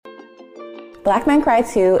Black Men Cry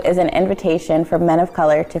Too is an invitation for men of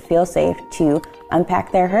color to feel safe to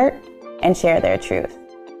unpack their hurt and share their truth.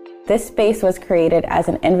 This space was created as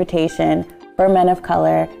an invitation for men of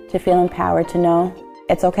color to feel empowered to know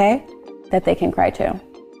it's okay that they can cry too.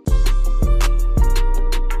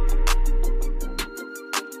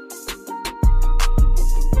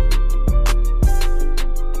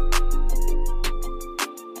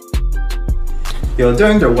 Yo,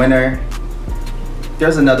 during the winter,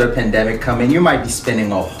 there's another pandemic coming. You might be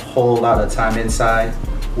spending a whole lot of time inside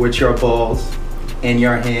with your balls in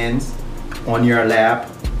your hands, on your lap.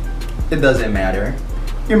 It doesn't matter.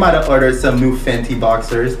 You might have ordered some new Fenty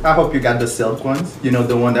boxers. I hope you got the silk ones. You know,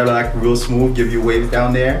 the one that are like real smooth, give you waves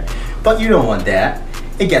down there. But you don't want that.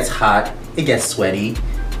 It gets hot, it gets sweaty.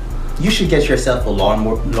 You should get yourself a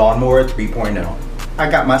lawnmower 3.0. I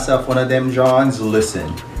got myself one of them Johns.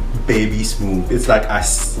 Listen, baby smooth. It's like I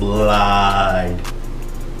slide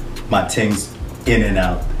my things in and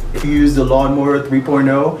out. If you use the Lawnmower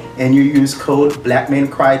 3.0 and you use code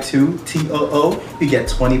BlackMenCry2, TOO, you get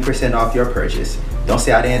 20% off your purchase. Don't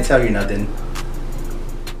say I didn't tell you nothing.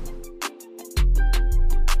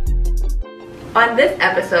 On this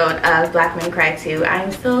episode of Black Men Cry Too, I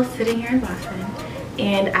am still sitting here in Boston,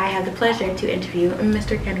 and I have the pleasure to interview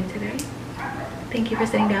Mr. Kenny today. Thank you for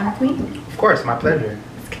sitting down with me. Of course, my pleasure.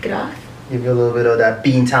 Let's kick it off. Give you a little bit of that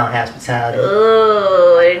Beantown hospitality.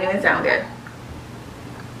 Oh, it didn't even sound good.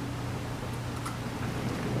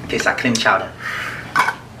 Tastes like clam chowder.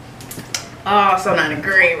 Oh, so not a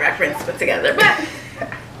great reference put together, but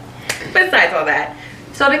besides all that.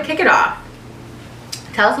 So to kick it off,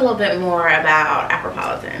 tell us a little bit more about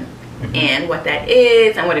Afropolitan and what that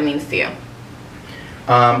is and what it means to you.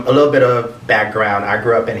 A little bit of background. I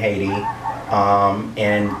grew up in Haiti,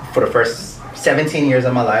 and for the first 17 years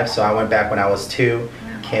of my life, so I went back when I was 2,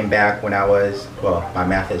 came back when I was, well, my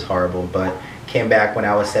math is horrible, but came back when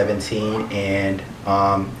I was 17, and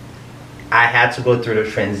I had to go through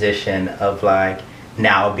the transition of like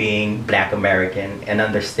now being Black American and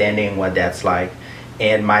understanding what that's like.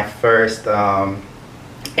 And my first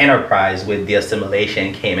enterprise with the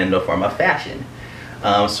assimilation came in the form of fashion.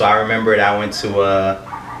 So I remembered I went to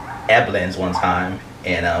Eblens one time,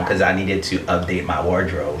 and because I needed to update my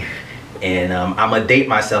wardrobe. And I'm gonna date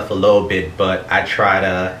myself a little bit, but I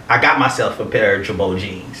got myself a pair of Jabot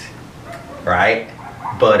jeans, right?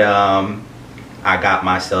 But I got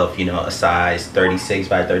myself, you know, a size 36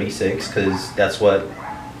 by 36, because that's what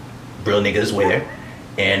real niggas wear.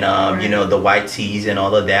 And, you know, the white tees and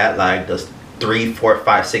all of that, like the 3, 4,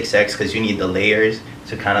 5, 6X, because you need the layers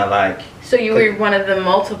to kind of like... So you were one of the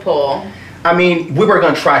multiple... I mean, we were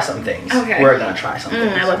going to try some things. Okay. We were going to try some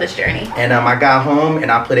things. I love this journey. And I got home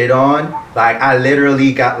and I put it on. Like, I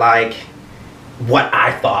literally got like what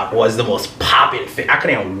I thought was the most poppin' fit. I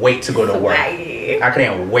couldn't wait to go to work. I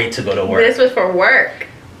couldn't wait to go to work. This was for work.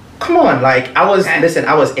 Come on, like I was, listen,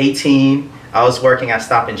 I was 18. I was working at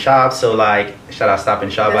Stop and Shop. So like, shout out Stop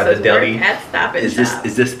and Shop at the deli. At Stop and Shop.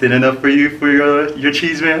 Is this thin enough for you for your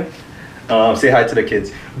cheese, man? Say hi to the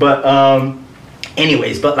kids. But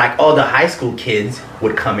anyways, but like all the high school kids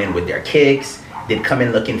would come in with their kicks. They'd come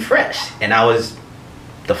in looking fresh, and I was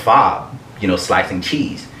the fob, you know, slicing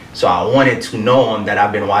cheese. So I wanted to know them that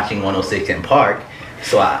I've been watching 106 in Park.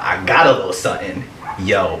 So I got a little something.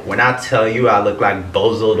 Yo, when I tell you I look like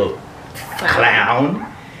Bozo the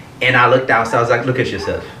clown, and I looked down, so I was like, look at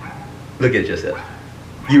yourself. Look at yourself.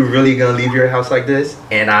 You really gonna leave your house like this?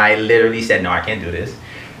 And I literally said, no, I can't do this.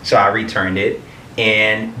 So I returned it.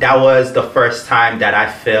 And that was the first time that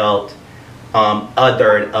I felt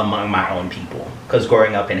othered among my own people. Because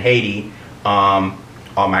growing up in Haiti, all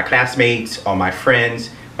my classmates, all my friends,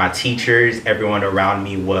 my teachers, everyone around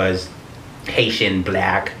me was Haitian,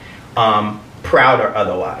 Black, proud or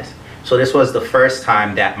otherwise. So this was the first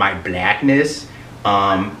time that my Blackness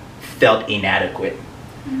felt inadequate.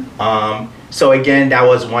 So again, that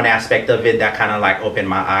was one aspect of it that kind of like opened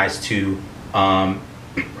my eyes to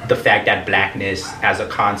the fact that Blackness as a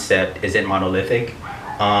concept isn't monolithic.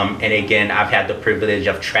 And again, I've had the privilege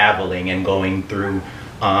of traveling and going through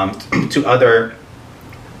to other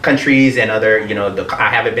countries and other, you know, I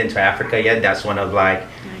haven't been to Africa yet. That's one of like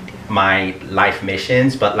my life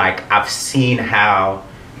missions. But like I've seen how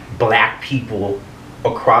Black people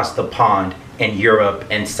across the pond in Europe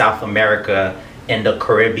and South America and the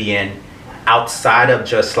Caribbean, outside of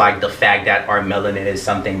just like the fact that our melanin is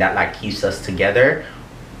something that like keeps us together,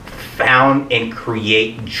 found and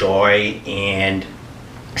create joy and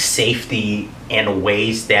safety in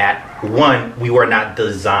ways that, one, we were not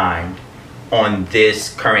designed on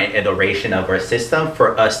this current iteration of our system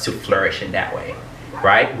for us to flourish in that way.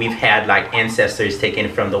 right? We've had like ancestors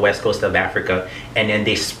taken from the west coast of Africa, and then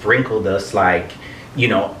they sprinkled us like, you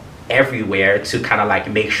know, everywhere to kind of like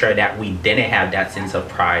make sure that we didn't have that sense of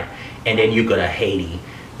pride. And then you go to Haiti,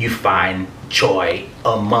 you find joy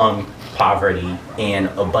among poverty and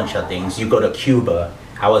a bunch of things. You go to Cuba.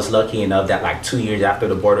 I was lucky enough that like 2 years after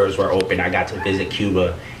the borders were open, I got to visit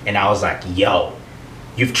Cuba, and I was like, yo,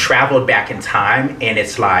 you've traveled back in time, and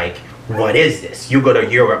it's like, what is this? You go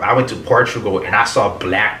to Europe. I went to Portugal, and I saw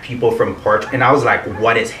black people from Portugal, and I was like,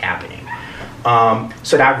 what is happening?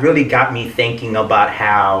 So that really got me thinking about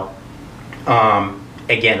how,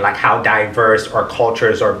 again, like how diverse our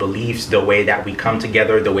cultures, our beliefs, the way that we come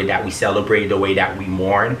together, the way that we celebrate, the way that we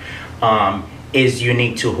mourn, is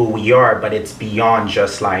unique to who we are, but it's beyond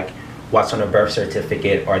just like what's on a birth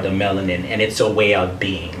certificate or the melanin, and it's a way of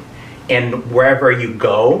being. And wherever you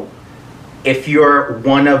go, if you're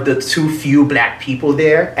one of the too few black people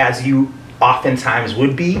there, as you oftentimes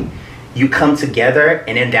would be, you come together,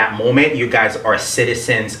 and in that moment, you guys are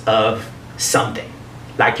citizens of something.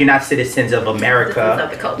 Like, you're not citizens of America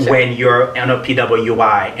when you're on a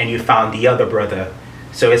PWI and you found the other brother.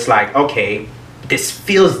 So it's like, okay, this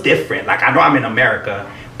feels different. Like, I know I'm in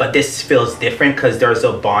America, but this feels different because there's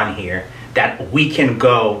a bond here that we can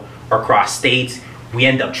go across states. We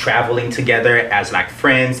end up traveling together as like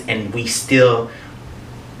friends, and we still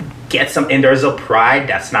get some, and there's a pride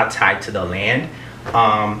that's not tied to the land.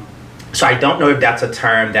 So I don't know if that's a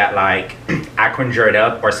term that like I conjured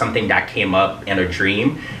up or something that came up in a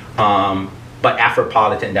dream. But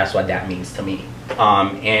Afropolitan, that's what that means to me.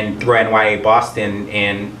 And through NYA Boston,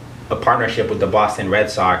 in a partnership with the Boston Red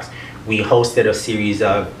Sox, we hosted a series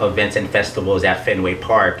of events and festivals at Fenway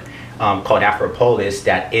Park called Afropolis,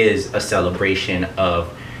 that is a celebration of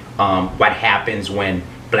what happens when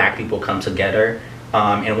black people come together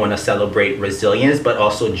and want to celebrate resilience, but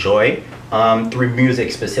also joy through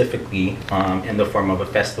music specifically in the form of a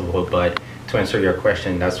festival. But to answer your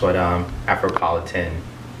question, that's what Afropolitan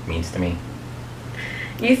means to me.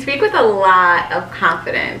 You speak with a lot of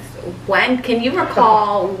confidence. When can you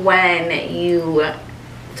recall when you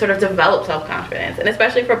sort of developed self-confidence? And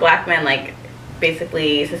especially for black men, like,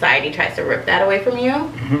 basically society tries to rip that away from you.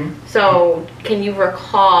 Mm-hmm. So can you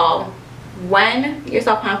recall when your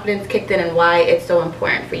self-confidence kicked in and why it's so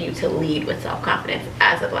important for you to lead with self-confidence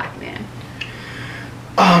as a black man?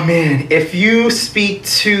 Oh man, if you speak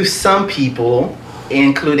to some people,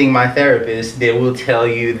 including my therapist, they will tell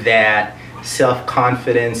you that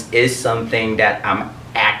self-confidence is something that I'm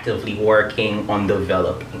actively working on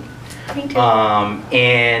developing. Me too.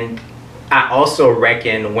 And I also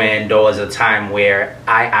reckon when there was a time where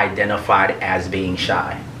I identified as being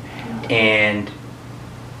shy. And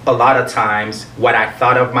a lot of times what I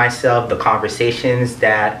thought of myself, the conversations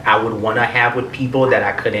that I would want to have with people that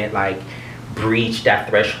I couldn't like breach that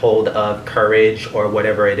threshold of courage or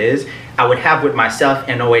whatever it is, I would have with myself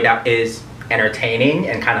in a way that is entertaining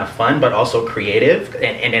and kind of fun, but also creative.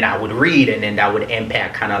 And then I would read, and then that would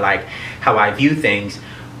impact kind of like how I view things.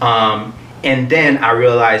 And then I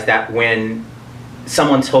realized that when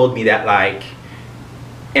someone told me that, like,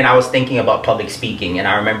 and I was thinking about public speaking, and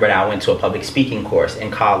I remember that I went to a public speaking course in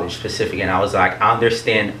college specifically, and I was like, I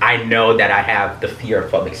understand, I know that I have the fear of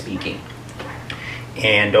public speaking.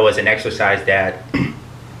 And there was an exercise that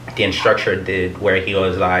the instructor did where he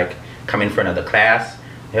was like, come in front of the class.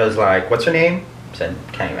 He was like, what's your name? I said,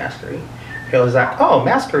 Kenny Maskery. He was like, oh,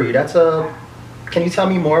 Maskery, can you tell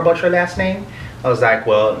me more about your last name? I was like,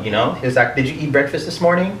 well, you know, he was like, did you eat breakfast this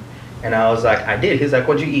morning? And I was like, I did. He was like,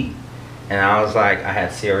 what'd you eat? And I was like, I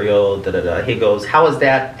had cereal, da-da-da. He goes, how was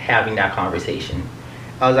that, having that conversation?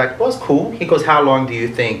 I was like, well, it's cool. He goes, how long do you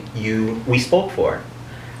think we spoke for?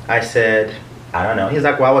 I said, I don't know. He's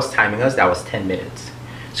like, well, I was timing us. That was 10 minutes.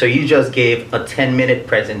 So you just gave a 10-minute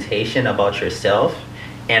presentation about yourself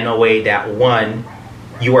in a way that, one,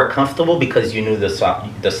 you were comfortable because you knew the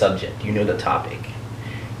subject, you knew the topic.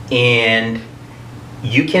 And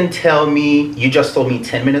you can tell me, you just told me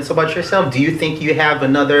 10 minutes about yourself. Do you think you have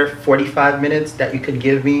another 45 minutes that you could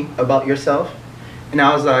give me about yourself? And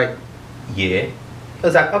I was like, yeah. I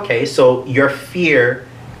was like, okay, so your fear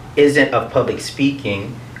isn't of public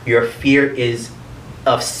speaking. Your fear is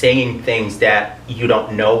of saying things that you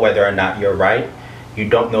don't know whether or not you're right. You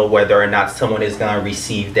don't know whether or not someone is going to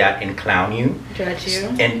receive that and clown you. Judge you.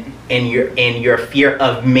 And your fear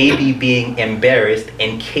of maybe being embarrassed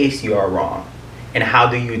in case you are wrong. And how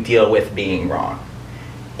do you deal with being wrong?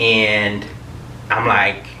 And I'm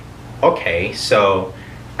like, okay, so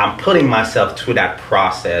I'm putting myself through that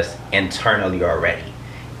process internally already.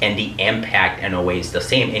 And the impact in a way is the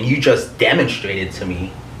same. And you just demonstrated to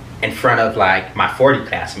me in front of like my 40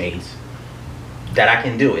 classmates, that I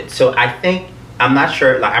can do it. So I think, I'm not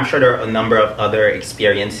sure, like I'm sure there are a number of other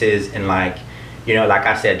experiences and like, you know, like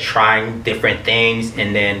I said, trying different things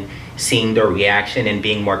and then seeing the reaction and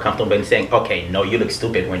being more comfortable and saying, okay, no, you look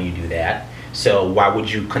stupid when you do that. So why would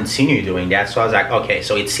you continue doing that? So I was like, okay,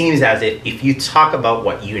 so it seems as if you talk about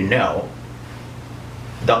what you know,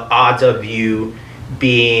 the odds of you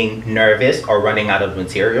being nervous or running out of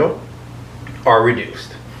material are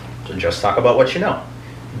reduced. So just talk about what you know.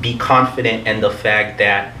 Be confident in the fact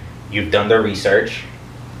that you've done the research,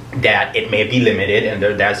 that it may be limited and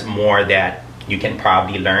there's more that you can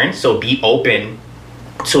probably learn. So be open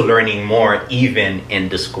to learning more, even in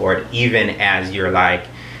Discord, even as you're like,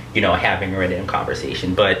 you know, having a written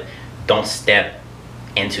conversation. But don't step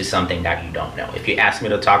into something that you don't know. If you ask me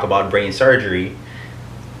to talk about brain surgery,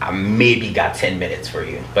 I maybe got 10 minutes for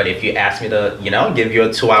you. But if you ask me to, you know, give you a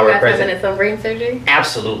 2-hour presentation. 10 minutes on brain surgery?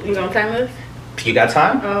 Absolutely. You gonna time this? You got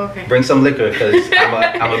time? Oh, okay. Bring some liquor, because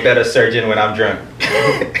I'm a better surgeon when I'm drunk.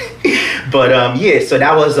 But yeah, so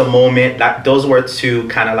that was a moment. That those were two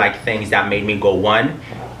kind of like things that made me go, one,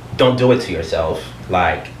 don't do it to yourself.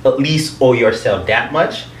 Like, at least owe yourself that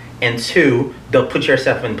much. And two, don't put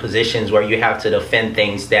yourself in positions where you have to defend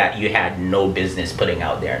things that you had no business putting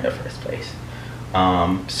out there in the first place.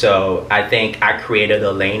 So I think I created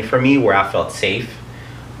a lane for me where I felt safe,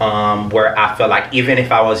 where I felt like even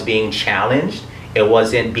if I was being challenged, it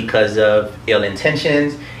wasn't because of ill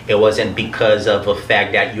intentions. It wasn't because of the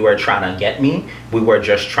fact that you were trying to get me. We were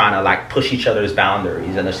just trying to like push each other's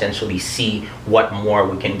boundaries and essentially see what more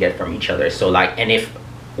we can get from each other. So like, and if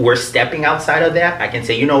we're stepping outside of that, I can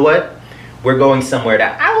say, you know what, we're going somewhere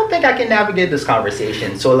that I don't think I can navigate this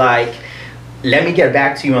conversation. So like, let me get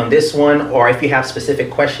back to you on this one, or if you have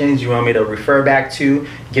specific questions you want me to refer back to,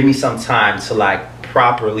 give me some time to like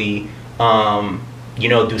properly, you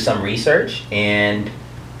know, do some research, and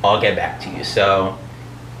I'll get back to you. So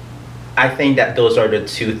I think that those are the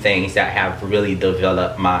two things that have really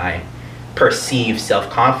developed my perceived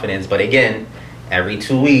self-confidence. But again, every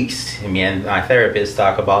 2 weeks, me and my therapist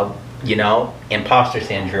talk about, you know, imposter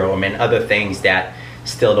syndrome and other things that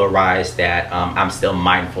still arise that I'm still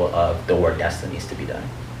mindful of the work that still needs to be done.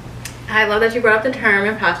 I love that you brought up the term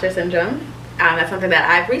imposter syndrome. That's something that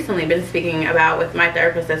I've recently been speaking about with my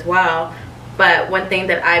therapist as well. But one thing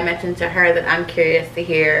that I mentioned to her that I'm curious to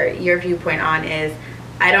hear your viewpoint on is,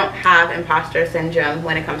 I don't have imposter syndrome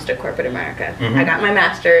when it comes to corporate America. Mm-hmm. I got my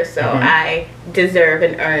master's, so mm-hmm. I deserve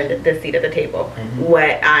and earned the seat at the table. Mm-hmm.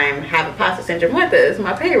 What I have imposter syndrome with is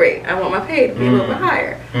my pay rate. I want my pay to be mm-hmm. a little bit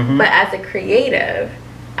higher. Mm-hmm. But as a creative,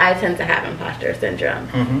 I tend to have imposter syndrome.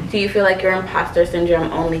 Mm-hmm. Do you feel like your imposter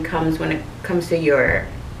syndrome only comes when it comes to your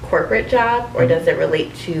corporate job, or does it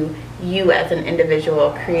relate to you as an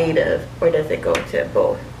individual creative, or does it go to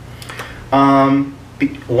both?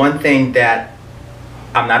 One thing that,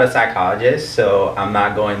 I'm not a psychologist, so I'm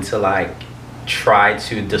not going to like try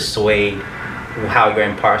to dissuade how your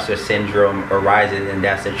imposter syndrome arises in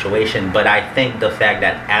that situation. But I think the fact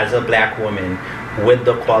that as a Black woman with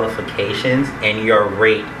the qualifications and your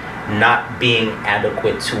rate not being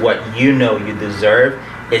adequate to what you know you deserve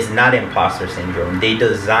is not imposter syndrome. They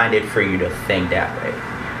designed it for you to think that way.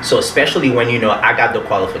 So especially when you know I got the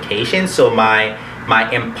qualifications, so my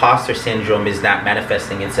imposter syndrome is not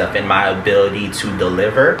manifesting itself in my ability to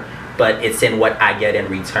deliver, but it's in what I get in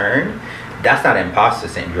return. That's not imposter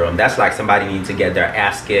syndrome. That's like somebody needs to get their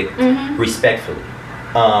ass kicked mm-hmm. respectfully.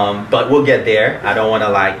 But we'll get there. I don't want to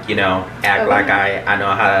like, you know, act like I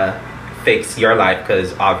know how to fix your life,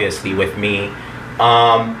 because obviously with me,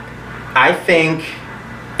 I think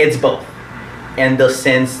it's both, in the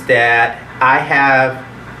sense that I have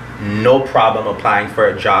no problem applying for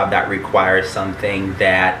a job that requires something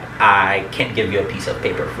that I can't give you a piece of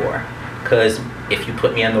paper for. Because if you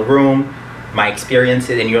put me in the room, my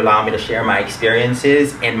experiences, and you allow me to share my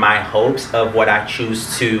experiences and my hopes of what I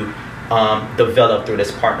choose to develop through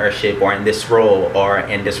this partnership or in this role or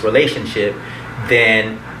in this relationship,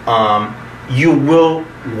 then you will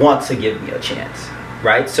want to give me a chance,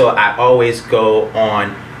 right? So I always go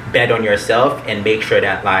on bet on yourself and make sure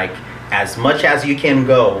that like, as much as you can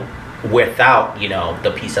go without, you know,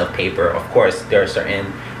 the piece of paper. Of course, there are certain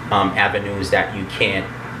avenues that you can't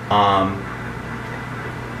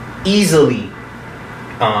easily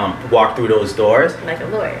walk through those doors. Like a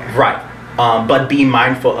lawyer. Right. But be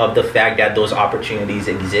mindful of the fact that those opportunities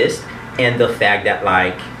exist, and the fact that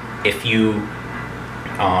like, if you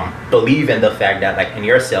believe in the fact that like in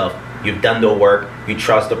yourself, you've done the work, you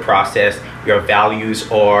trust the process, your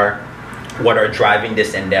values are what are driving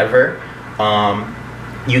this endeavor,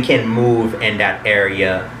 you can move in that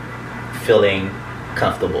area feeling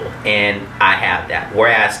comfortable. And I have that.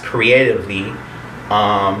 Whereas creatively,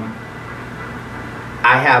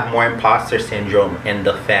 I have more imposter syndrome in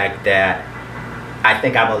the fact that I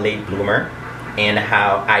think I'm a late bloomer in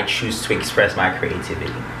how I choose to express my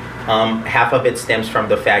creativity. Half of it stems from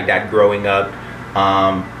the fact that growing up,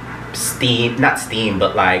 but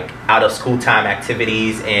like out of school time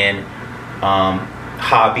activities and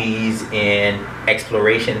hobbies and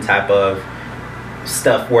exploration type of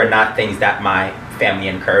stuff were not things that my family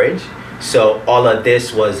encouraged. So all of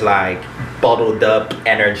this was like bottled up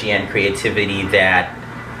energy and creativity that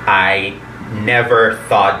I never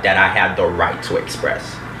thought that I had the right to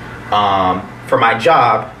express. For my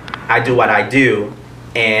job, I do what I do,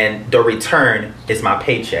 and the return is my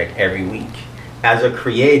paycheck every week. As a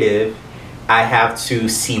creative, I have to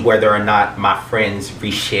see whether or not my friends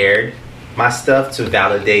reshared my stuff to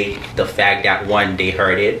validate the fact that one, they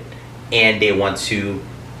heard it and they want to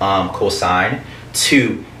co-sign.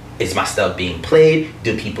 Two, is my stuff being played?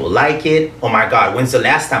 Do people like it? Oh my God, when's the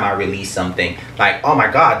last time I released something? Like, oh my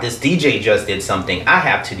God, this DJ just did something. I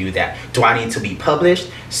have to do that. Do I need to be published?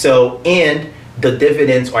 So, and the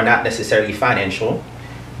dividends are not necessarily financial.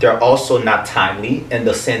 They're also not timely in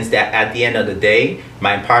the sense that at the end of the day,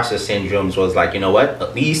 my imposter syndrome was like, you know what?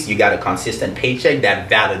 At least you got a consistent paycheck that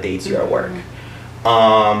validates your work.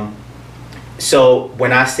 So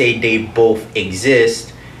when I say they both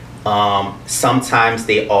exist, sometimes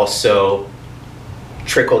they also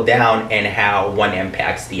trickle down in how one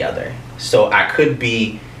impacts the other. So I could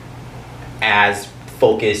be as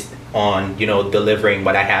focused on, you know, delivering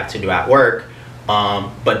what I have to do at work,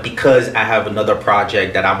 but because I have another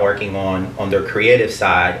project that I'm working on the creative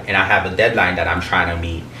side, and I have a deadline that I'm trying to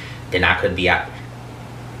meet, then I could be at,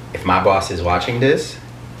 if my boss is watching this,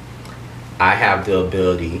 I have the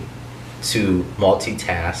ability to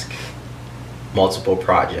multitask multiple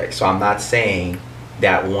projects. So I'm not saying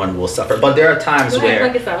that one will suffer, but there are times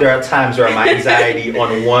where my anxiety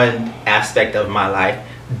on one aspect of my life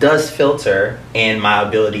does filter in my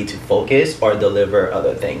ability to focus or deliver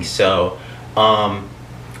other things. So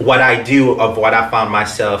what I do, of what I found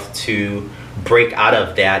myself to break out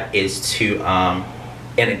of that, is to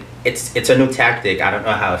and it's a new tactic. I don't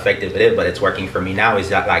know how effective it is, but it's working for me now, is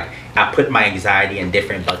that like I put my anxiety in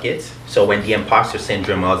different buckets. So when the imposter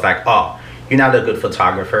syndrome, I was like, oh, you're not a good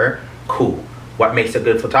photographer. Cool. What makes a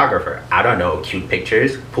good photographer? I don't know. Cute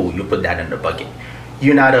pictures. Cool. You put that in the bucket.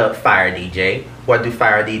 You're not a fire DJ. What do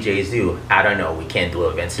fire DJs do? I don't know. We can't do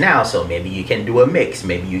events now, so maybe you can do a mix.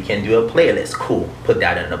 Maybe you can do a playlist. Cool. Put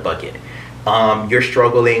that in the bucket. You're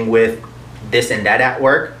struggling with this and that at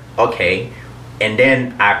work. Okay. And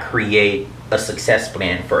then I create a success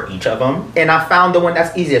plan for each of them. And I found the one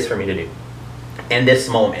that's easiest for me to do in this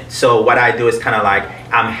moment. So what I do is kind of like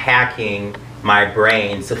I'm hacking my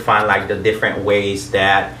brain to find like the different ways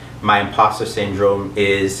that my imposter syndrome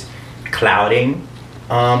is clouding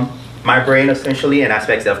my brain, essentially, in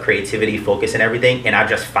aspects of creativity, focus, and everything. And I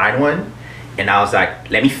just find one, and I was like,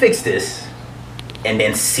 let me fix this and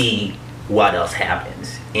then see what else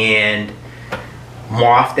happens. And more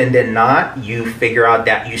often than not, you figure out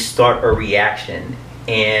that you start a reaction.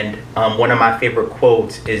 And one of my favorite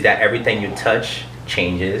quotes is that everything you touch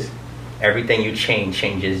changes, everything you change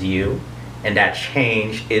changes you, and that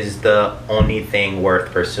change is the only thing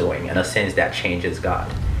worth pursuing. In a sense, that change is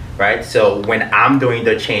God, right? So when I'm doing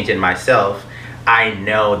the change in myself, I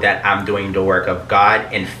know that I'm doing the work of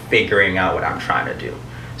God and figuring out what I'm trying to do.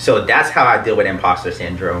 So that's how I deal with imposter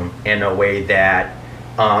syndrome, in a way that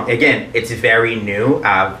again, it's very new.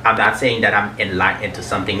 I'm not saying that I'm into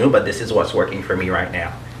something new, but this is what's working for me right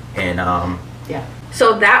now. And yeah.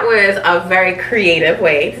 So that was a very creative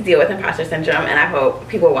way to deal with imposter syndrome, and I hope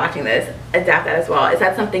people watching this adapt that as well. Is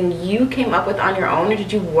that something you came up with on your own, or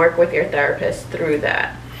did you work with your therapist through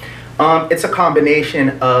that? It's a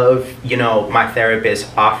combination of, you know, my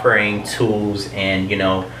therapist offering tools and, you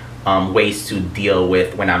know, ways to deal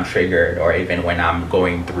with when I'm triggered, or even when I'm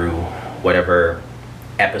going through whatever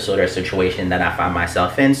episode or situation that I find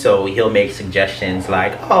myself in. So he'll make suggestions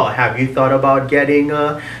like, oh, have you thought about getting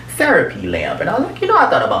a therapy lamp? And I was like, you know, I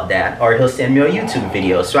thought about that. Or he'll send me a YouTube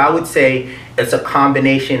video. So I would say it's a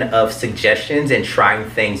combination of suggestions and trying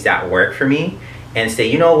things that work for me, and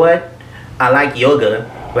say, you know what, I like yoga,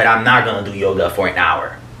 but I'm not gonna do yoga for an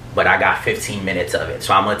hour, but I got 15 minutes of it.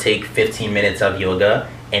 So I'm gonna take 15 minutes of yoga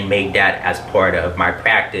and make that as part of my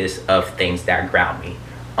practice of things that ground me.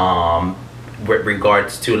 With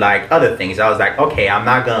regards to like other things, I was like, okay, I'm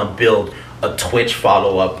not gonna build a Twitch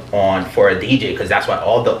follow-up for a DJ, because that's what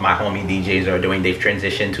all my homie DJs are doing. They've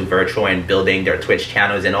transitioned to virtual and building their Twitch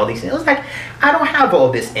channels and all these things. I was like, I don't have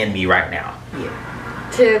all this in me right now.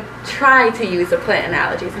 Yeah. To try to use a plant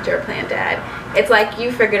analogy, since you're a plant dad, it's like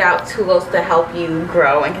you figured out tools to help you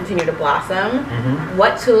grow and continue to blossom.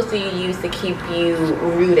 What tools do you use to keep you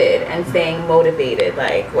rooted and staying motivated?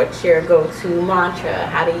 Like, what's your go-to mantra?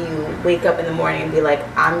 How do you wake up in the morning and be like,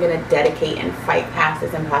 I'm gonna dedicate and fight past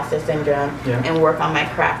this imposter syndrome and work on my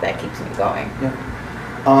craft that keeps me going?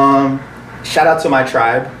 Shout out to my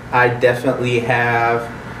tribe. I definitely have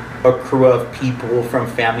a crew of people, from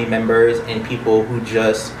family members and people who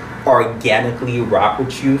just organically rock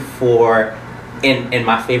with you for. And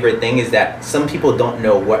my favorite thing is that some people don't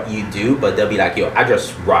know what you do, but they'll be like, yo, I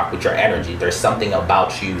just rock with your energy. There's something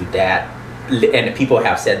about you that, and people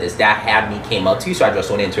have said this, that had me came up to you, so I just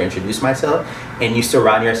wanted to introduce myself. And you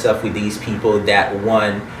surround yourself with these people that,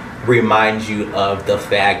 one, remind you of the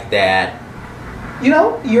fact that, you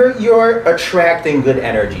know, you're attracting good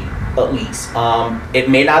energy, at least. It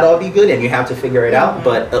may not all be good, and you have to figure it out,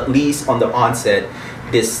 but at least on the onset,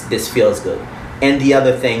 this feels good. And the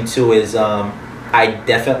other thing, too, is I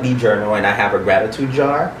definitely journal, and I have a gratitude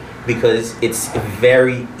jar, because it's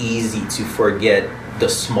very easy to forget the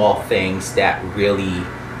small things that really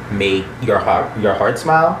make your heart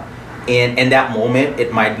smile. And in that moment,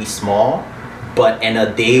 it might be small, but in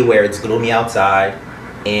a day where it's gloomy outside,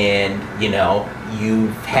 and you know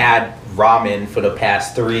you've had ramen for the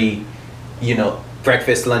past 3,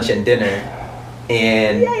 breakfast, lunch, and dinner,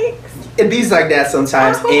 and it be like that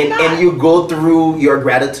sometimes. And you go through your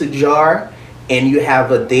gratitude jar, and you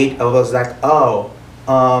have a date of us like,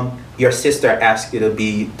 your sister asked you to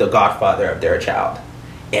be the godfather of their child.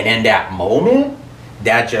 And in that moment,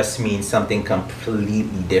 that just means something completely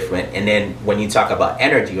different. And then when you talk about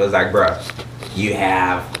energy, it was like, bro, you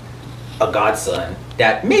have a godson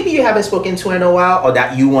that maybe you haven't spoken to in a while, or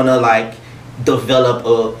that you want to like develop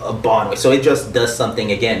a bond with. So it just does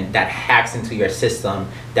something, again, that hacks into your system,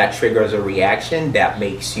 that triggers a reaction that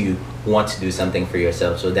makes you want to do something for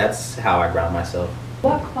yourself. So that's how I ground myself.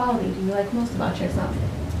 What quality do you like most about yourself?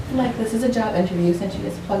 Like, this is a job interview, since you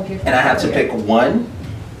just plugged your face. And I have to pick one?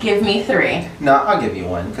 Give me 3. No, I'll give you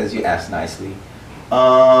one, because you asked nicely.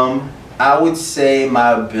 I would say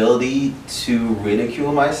my ability to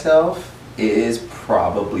ridicule myself is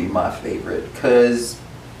probably my favorite, because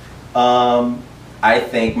I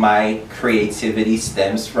think my creativity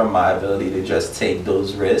stems from my ability to just take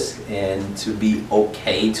those risks and to be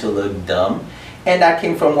okay to look dumb. And that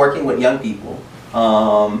came from working with young people.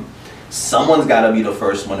 Someone's got to be the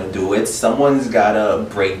first one to do it. Someone's got to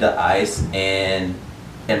break the ice. And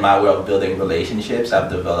in my way of building relationships, I've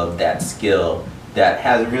developed that skill that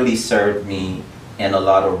has really served me in a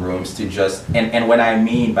lot of rooms to just, and when I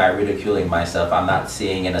mean by ridiculing myself, I'm not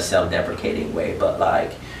saying in a self-deprecating way, but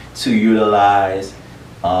like to utilize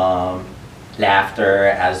laughter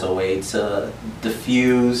as a way to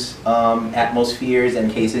diffuse atmospheres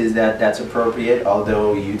in cases that's appropriate,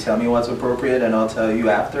 although you tell me what's appropriate and I'll tell you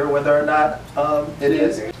after whether or not it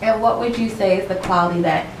is. And what would you say is the quality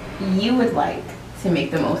that you would like to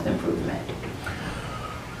make the most improvement?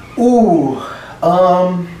 Ooh,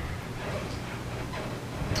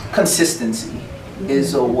 consistency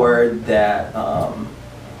is a word that,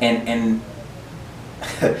 and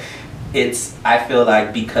it's, I feel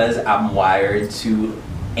like because I'm wired to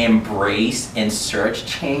embrace and search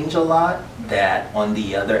change a lot, that on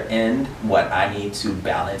the other end, what I need to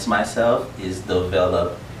balance myself is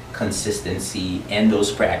develop consistency in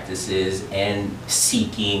those practices and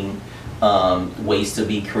seeking ways to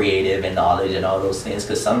be creative and knowledge and all those things,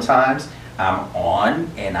 because sometimes I'm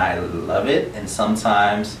on and I love it, and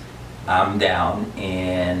sometimes I'm down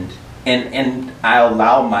and I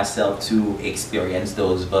allow myself to experience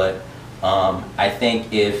those. But I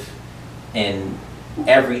think if in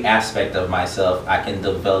every aspect of myself I can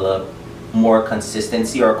develop more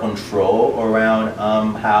consistency or control around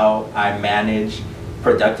how I manage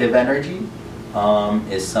productive energy,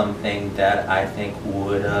 is something that I think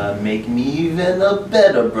would make me even a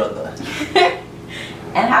better brother.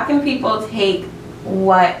 And how can people take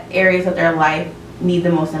what areas of their life need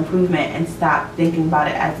the most improvement and stop thinking about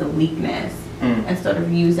it as a weakness and sort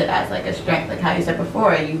of use it as like a strength? Like how you said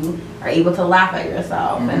before, you are able to laugh at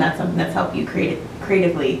yourself, and that's something that's helped you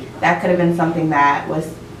creatively. That could have been something that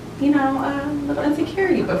was, a little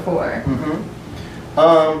insecurity before.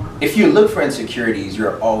 If you look for insecurities,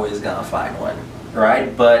 you're always gonna find one,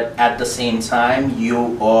 right? But at the same time,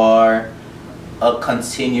 you are a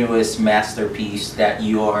continuous masterpiece that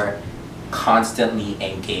you're constantly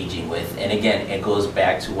engaging with. And again, it goes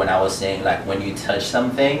back to when I was saying, like, when you touch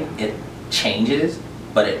something, it changes,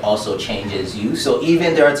 but it also changes you. So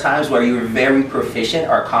even there are times where you're very proficient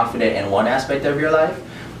or confident in one aspect of your life,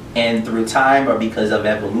 and through time, or because of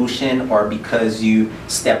evolution, or because you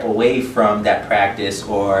step away from that practice,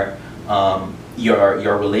 or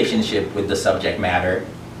your relationship with the subject matter,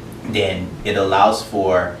 then it allows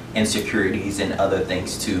for insecurities and other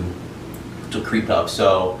things to creep up.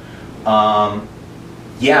 So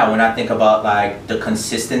yeah, when I think about like the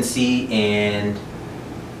consistency and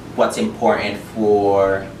what's important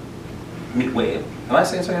for me, wait, am I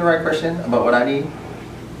saying something the right question about what I need?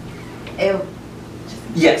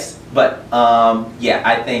 Yes, but yeah,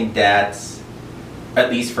 I think that's, at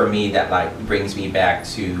least for me, that like brings me back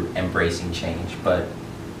to embracing change. But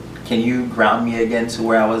can you ground me again to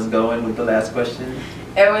where I was going with the last question?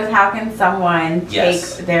 It was, how can someone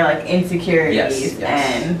Yes. take their like insecurities Yes.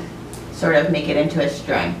 and sort of make it into a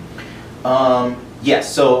strength?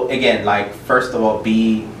 Yes, so again, like first of all,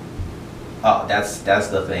 that's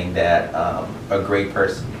the thing that a great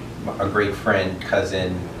person, a great friend,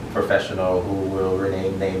 cousin, professional who will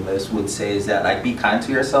remain nameless would say is that like be kind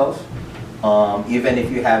to yourself. Even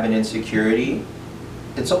if you have an insecurity,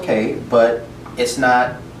 it's okay, but it's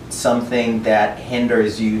not something that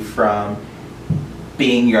hinders you from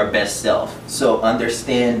being your best self. So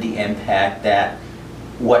understand the impact that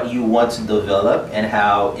what you want to develop and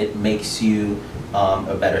how it makes you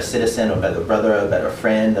a better citizen, a better brother, a better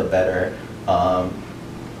friend, a better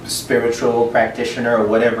spiritual practitioner, or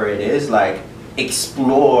whatever it is. Like,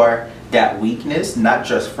 explore that weakness, not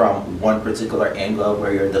just from one particular angle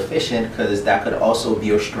where you're deficient, because that could also be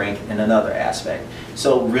your strength in another aspect.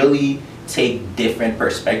 So really take different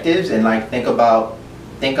perspectives and like think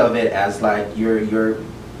of it as like you're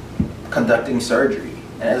conducting surgery,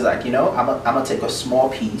 and it's like, you know, I'm gonna take a small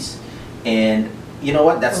piece, and you know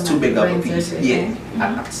what, that's too big of a piece. Yeah,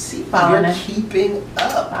 I see you're keeping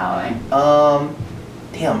up.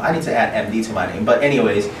 Damn, I need to add MD to my name. But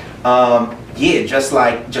anyways, yeah,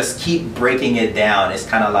 just keep breaking it down. It's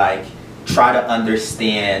kind of like try to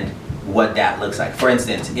understand what that looks like. For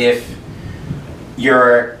instance, if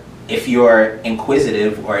you're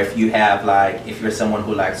inquisitive, or if you're someone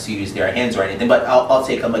who likes to use their hands or anything, but I'll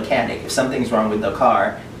take a mechanic. If something's wrong with the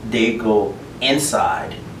car, they go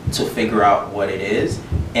inside to figure out what it is,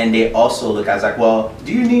 and they also look as like, well,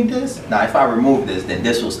 do you need this? Now, if I remove this, then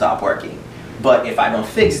this will stop working. But if I don't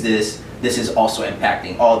fix this, this is also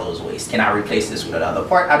impacting all those ways. Can I replace this with another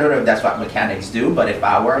part? I don't know if that's what mechanics do, but if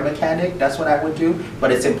I were a mechanic, that's what I would do.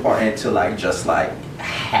 But it's important to like just like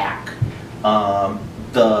hack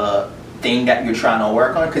the thing that you're trying to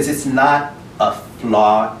work on, because it's not a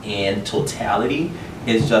flaw in totality.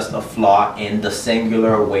 It's just a flaw in the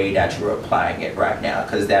singular way that you're applying it right now,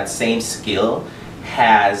 because that same skill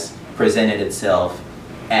has presented itself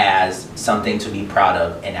as something to be proud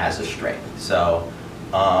of and as a strength. So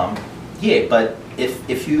yeah, but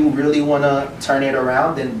if you really want to turn it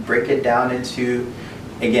around, then break it down into,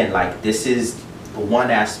 again, like this is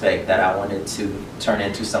one aspect that I wanted to turn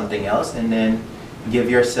into something else, and then give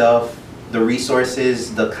yourself the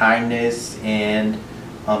resources, the kindness, and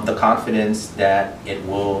the confidence that it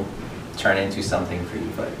will turn into something for you.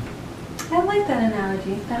 But I like that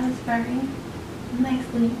analogy. That was very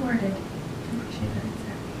nicely worded. I appreciate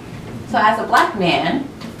that. So as a black man,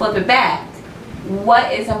 to flip it back,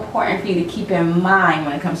 what is important for you to keep in mind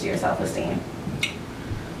when it comes to your self-esteem?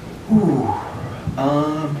 ooh,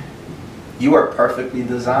 you are perfectly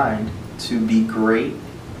designed to be great,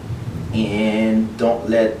 and don't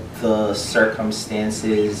let the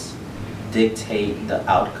circumstances dictate the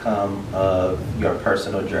outcome of your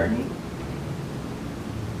personal journey.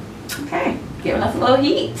 Okay, giving us a little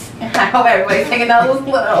heat. I hope everybody's taking those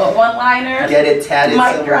little one-liners. Get it tatted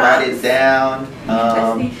Mic somewhere, write drops. it down.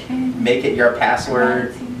 Manifestation. Make it your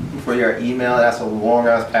password for your email. That's a long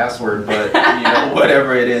ass password, but you know,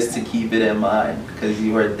 whatever it is, to keep it in mind, because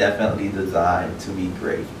you are definitely designed to be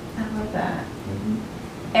great. I love that.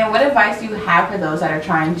 And what advice do you have for those that are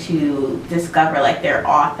trying to discover like their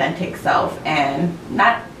authentic self, and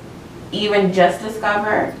not even just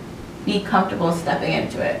discover, be comfortable stepping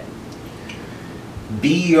into it?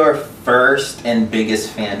 Be your first and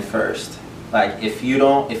biggest fan first. Like if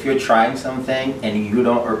you're trying something and you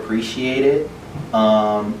don't appreciate it,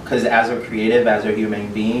 because as a creative, as a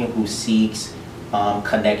human being who seeks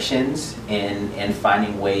connections and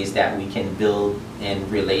finding ways that we can build and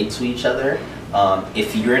relate to each other,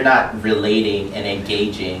 if you're not relating and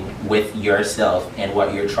engaging with yourself and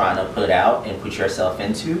what you're trying to put out and put yourself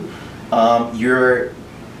into, you're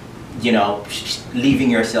leaving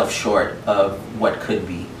yourself short of what could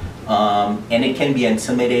be. And it can be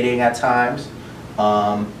intimidating at times.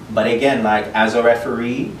 But again, like as a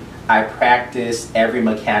referee, I practice every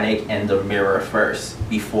mechanic in the mirror first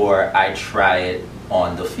before I try it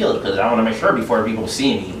on the field, because I want to make sure before people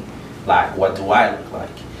see me, like, what do I look like?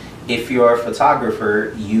 if you're a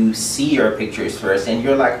photographer, you see your pictures first and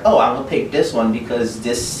you're like, oh, I'm gonna pick this one because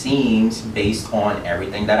this seems, based on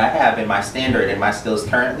everything that I have in my standard and my skills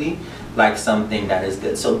currently, like something that is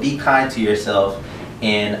good. So be kind to yourself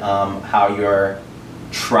in how you're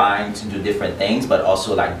trying to do different things, but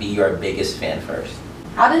also like be your biggest fan first.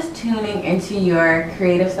 How does tuning into your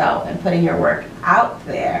creative self and putting your work out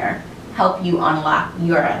there help you unlock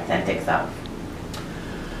your authentic self?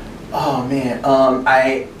 Oh man,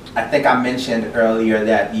 I think I mentioned earlier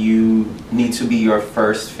that you need to be your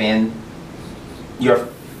fan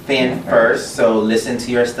first. So listen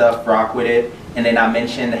to your stuff, rock with it. And then I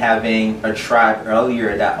mentioned having a tribe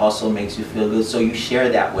earlier that also makes you feel good. So you share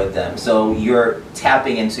that with them. So you're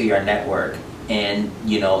tapping into your network, and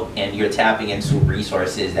and you're tapping into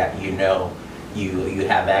resources that you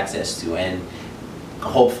have access to, and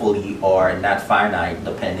hopefully are not finite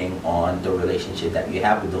depending on the relationship that you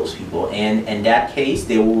have with those people. And in that case,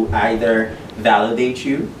 they will either validate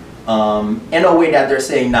you in a way that they're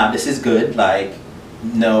saying, nah, this is good, like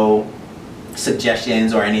no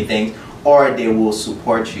suggestions or anything, or they will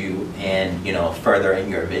support you and further in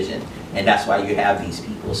your vision. And that's why you have these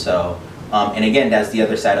people. So and again, that's the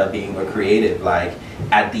other side of being a creative. Like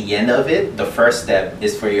at the end of it, the first step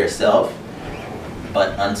is for yourself.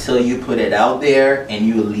 But until you put it out there and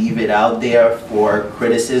you leave it out there for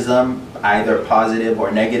criticism, either positive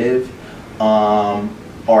or negative,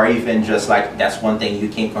 or even just like that's one thing you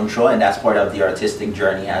can't control, and that's part of the artistic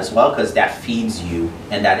journey as well, because that feeds you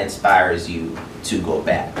and that inspires you to go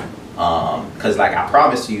back. Because like I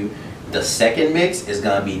promise you, the second mix is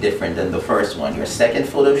gonna be different than the first one. Your second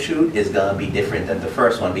photo shoot is gonna be different than the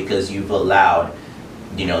first one, because you've allowed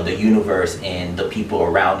the universe and the people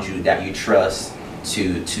around you that you trust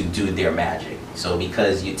to do their magic. So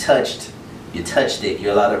because you touched it,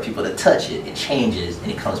 you allow other people to touch it, it changes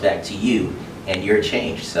and it comes back to you and you're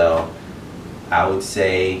changed. So I would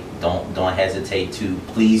say don't hesitate to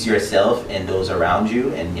please yourself and those around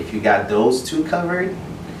you, and if you got those two covered,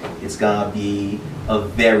 it's gonna be a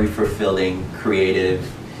very fulfilling creative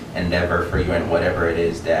endeavor for you and whatever it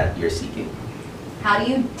is that you're seeking. How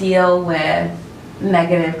do you deal with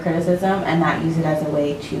negative criticism and not use it as a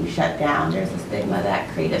way to shut down? There's a stigma that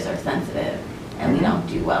creatives are sensitive and we don't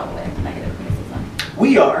do well with negative criticism.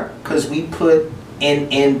 We are, because we put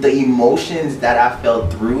in the emotions that I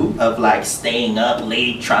felt through of like staying up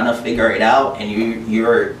late trying to figure it out, and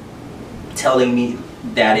you're telling me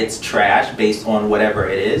that it's trash based on whatever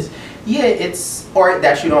it is. Yeah, it's, or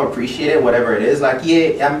that you don't appreciate it, whatever it is. Like,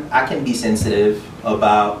 yeah, I can be sensitive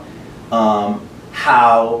about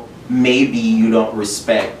how maybe you don't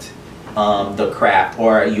respect the craft,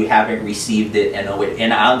 or you haven't received it in a way,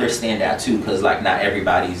 and I understand that too, because like not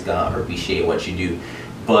everybody's gonna appreciate what you do.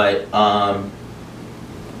 But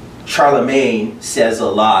Charlemagne says a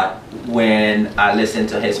lot when I listen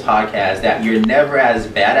to his podcast that you're never as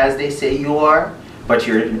bad as they say you are, but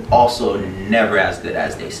you're also never as good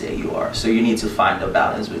as they say you are. So you need to find a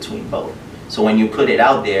balance between both. So when you put it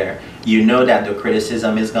out there, you know that the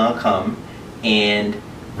criticism is gonna come, and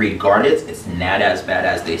regardless, it's not as bad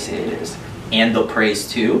as they say it is. And the praise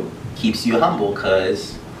too keeps you humble,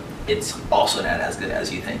 because it's also not as good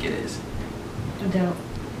as you think it is. Dope.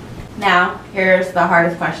 Now, here's the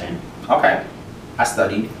hardest question. Okay, I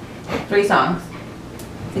studied. 3 songs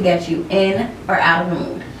to get you in or out of the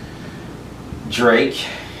mood. Drake,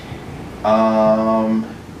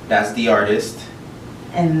 that's the artist.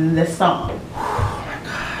 And the song. Oh my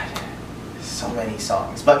God, so many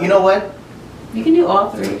songs. But you know what? You can do all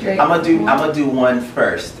 3, Drake. I'm gonna do one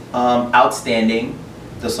first. Outstanding,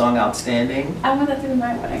 the song Outstanding. I want that to be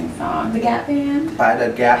my wedding song. The Gap Band. By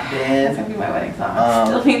the Gap That's Band. gonna be my wedding song.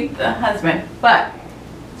 Still need the husband, but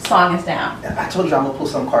song is down. I told you I'm gonna pull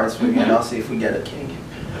some cards for you, and I'll see if we get a king.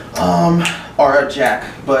 Or a jack,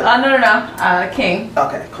 but No, king.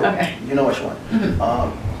 okay, cool. Okay. You know which one.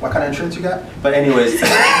 What kind of insurance you got? But anyways,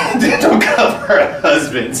 don't cover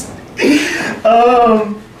husbands.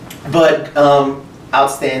 But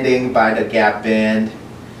Outstanding by the Gap Band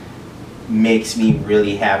makes me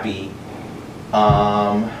really happy.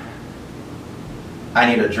 I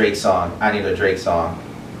need a Drake song. And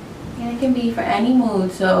it can be for any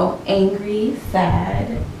mood, so angry,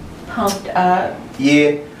 sad, pumped up,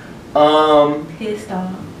 Yeah. pissed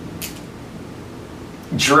off.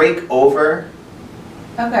 Drake Over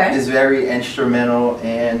Okay. is very instrumental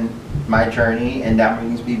in my journey, and that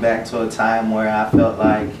brings me back to a time where I felt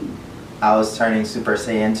like I was turning Super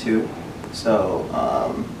Saiyan 2. So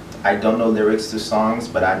I don't know lyrics to songs,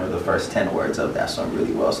 but I know the first 10 words of that song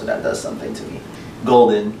really well, so that does something to me.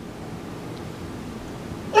 Golden.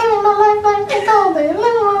 Living my life like it's golden,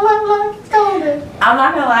 living my life like it's golden. I'm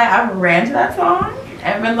not gonna lie, I've ran to that song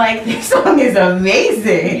and been like, this song is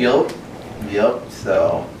amazing. Yup.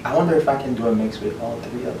 So I wonder if I can do a mix with all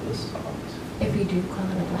 3 of those songs. If you do, call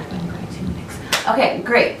it a Black Man Cry 2 mix. Okay,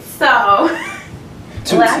 great. So,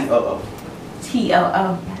 2 T-O-O.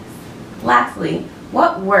 T-O-O, yes. Lastly,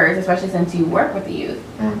 what words, especially since you work with the youth,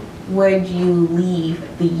 would you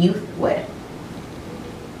leave the youth with?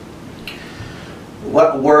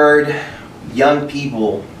 What word, young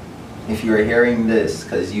people, if you're hearing this,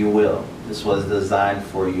 because you will, this was designed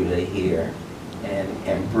for you to hear and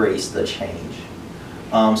embrace the change.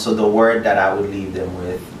 So the word that I would leave them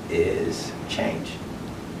with is change.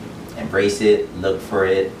 Embrace it, look for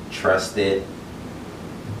it, trust it,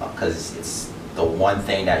 because it's the one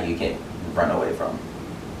thing that you can run away from.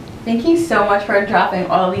 Thank you so much for dropping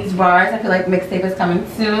all these bars. I feel like mixtape is coming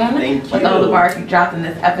soon. Thank you. With all the bars you dropped in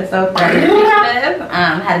this episode. Very appreciative.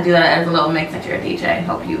 Had to do that as a little mix since you're a DJ.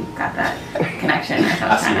 Hope you got that connection.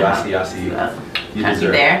 I see you. You Got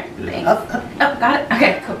you there. Thanks. Oh, got it?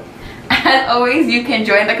 Okay, cool. As always, you can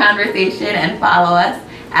join the conversation and follow us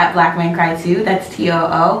at Black Man Cry 2. That's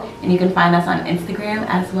T-O-O. And you can find us on Instagram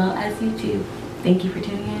as well as YouTube. Thank you for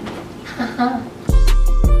tuning in.